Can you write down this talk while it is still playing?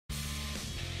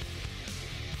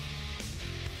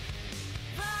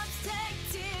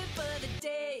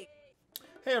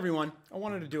Hey everyone, I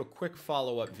wanted to do a quick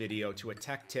follow-up video to a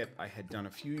tech tip I had done a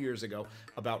few years ago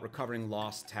about recovering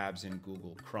lost tabs in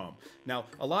Google Chrome. Now,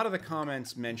 a lot of the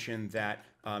comments mentioned that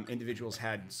individuals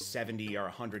had 70 or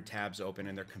 100 tabs open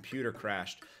and their computer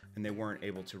crashed and they weren't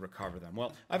able to recover them.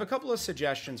 Well, I have a couple of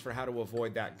suggestions for how to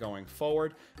avoid that going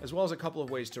forward, as well as a couple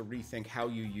of ways to rethink how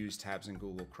you use tabs in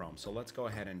Google Chrome. So let's go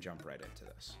ahead and jump right into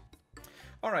this.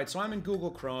 All right, so I'm in Google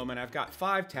Chrome and I've got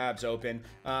 5 tabs open.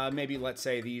 Maybe let's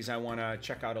say these I want to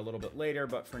check out a little bit later,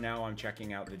 but for now I'm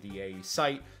checking out the DAE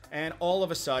site, and all of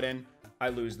a sudden I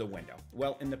lose the window.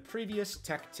 Well, in the previous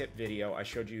tech tip video, I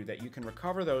showed you that you can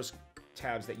recover those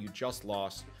tabs that you just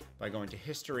lost by going to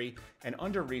history, and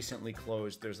under recently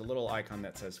closed there's a little icon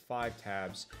that says 5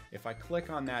 tabs. If I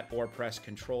click on that or press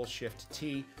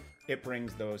Control-Shift-T, it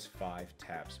brings those 5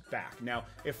 tabs back. Now,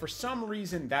 if for some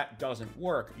reason that doesn't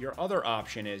work, your other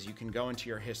option is you can go into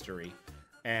your history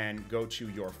and go to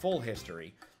your full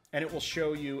history, and it will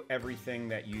show you everything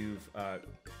that you've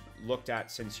looked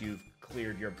at since you've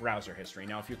cleared your browser history.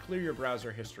 Now, if you clear your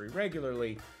browser history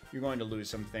regularly, you're going to lose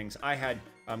some things. I had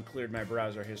cleared my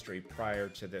browser history prior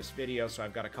to this video, so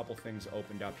I've got a couple things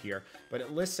opened up here, but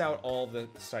it lists out all the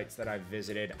sites that I've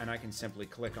visited, and I can simply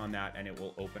click on that and it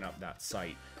will open up that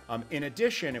site. In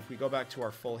addition, if we go back to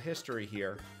our full history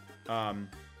here,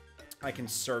 I can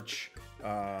search,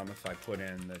 if I put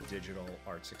in the digital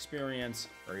arts experience,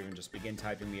 or even just begin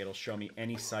typing it'll show me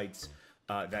any sites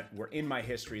that were in my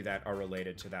history that are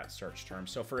related to that search term.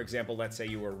 So for example, let's say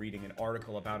you were reading an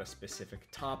article about a specific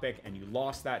topic and you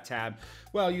lost that tab.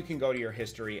 Well, you can go to your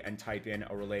history and type in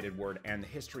a related word and the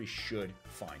history should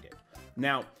find it.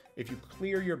 Now, if you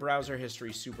clear your browser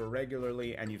history super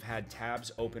regularly and you've had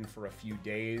tabs open for a few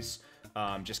days,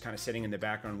 just kind of sitting in the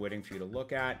background waiting for you to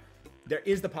look at, there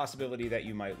is the possibility that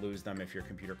you might lose them if your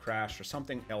computer crashed or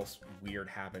something else weird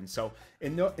happened. So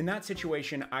in that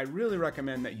situation, I really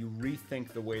recommend that you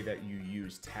rethink the way that you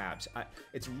use tabs.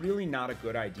 It's really not a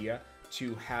good idea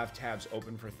to have tabs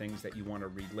open for things that you want to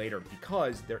read later,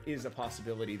 because there is a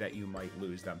possibility that you might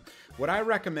lose them. What I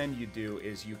recommend you do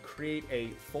is you create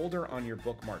a folder on your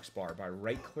bookmarks bar by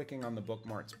right-clicking on the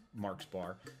bookmarks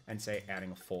bar and say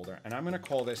adding a folder. And I'm going to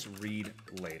call this Read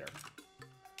Later.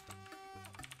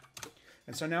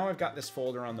 And so now I've got this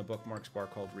folder on the bookmarks bar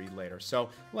called Read Later. So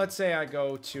let's say I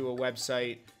go to a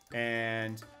website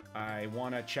and I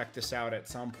want to check this out at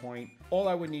some point. All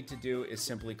I would need to do is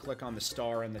simply click on the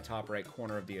star in the top right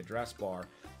corner of the address bar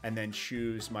and then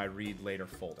choose my Read Later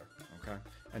folder. Okay?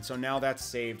 And so now that's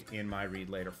saved in my Read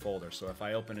Later folder. So if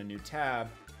I open a new tab,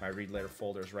 my Read Later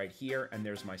folder is right here, and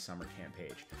there's my summer camp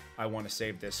page. I want to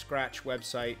save this Scratch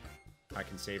website. I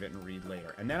can save it and read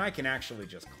later. And then I can actually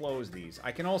just close these.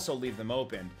 I can also leave them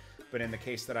open, but in the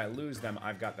case that I lose them,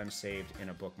 I've got them saved in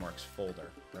a bookmarks folder,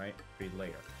 right? Read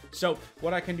later. So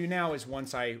what I can do now is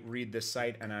once I read this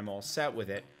site and I'm all set with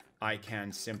it, I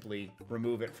can simply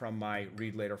remove it from my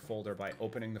Read Later folder by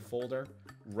opening the folder,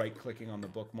 right-clicking on the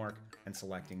bookmark, and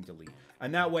selecting Delete.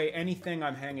 And that way, anything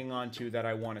I'm hanging on to that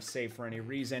I want to save for any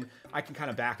reason, I can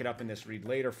kind of back it up in this Read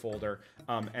Later folder,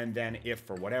 and then if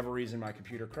for whatever reason my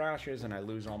computer crashes and I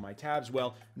lose all my tabs,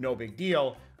 well, no big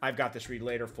deal. I've got this Read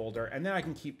Later folder, and then I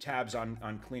can keep tabs on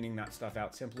cleaning that stuff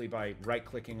out simply by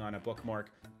right-clicking on a bookmark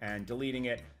and deleting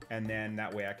it, and then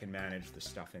that way I can manage the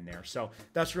stuff in there. So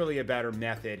that's really a better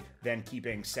method than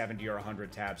keeping 70 or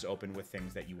 100 tabs open with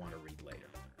things that you want to read later.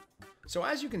 So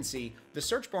as you can see, the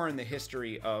search bar in the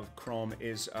history of Chrome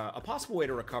is a possible way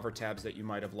to recover tabs that you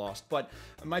might have lost, but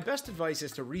my best advice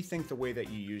is to rethink the way that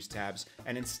you use tabs,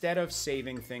 and instead of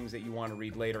saving things that you want to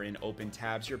read later in open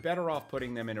tabs, you're better off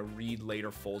putting them in a Read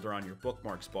Later folder on your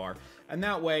bookmarks bar. And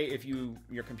that way, if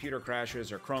your computer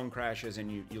crashes or Chrome crashes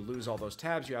and you lose all those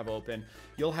tabs you have open,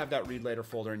 you'll have that Read Later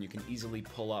folder and you can easily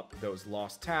pull up those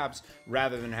lost tabs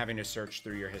rather than having to search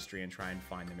through your history and try and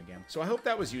find them again. So I hope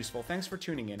that was useful. Thanks for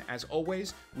tuning in. As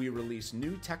always, we release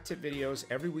new tech tip videos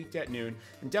every weekday at noon,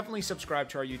 and definitely subscribe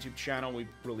to our YouTube channel. We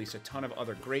release a ton of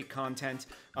other great content,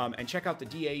 and check out the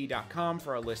DAE.com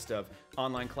for our list of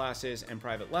online classes and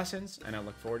private lessons, and I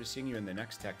look forward to seeing you in the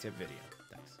next tech tip video.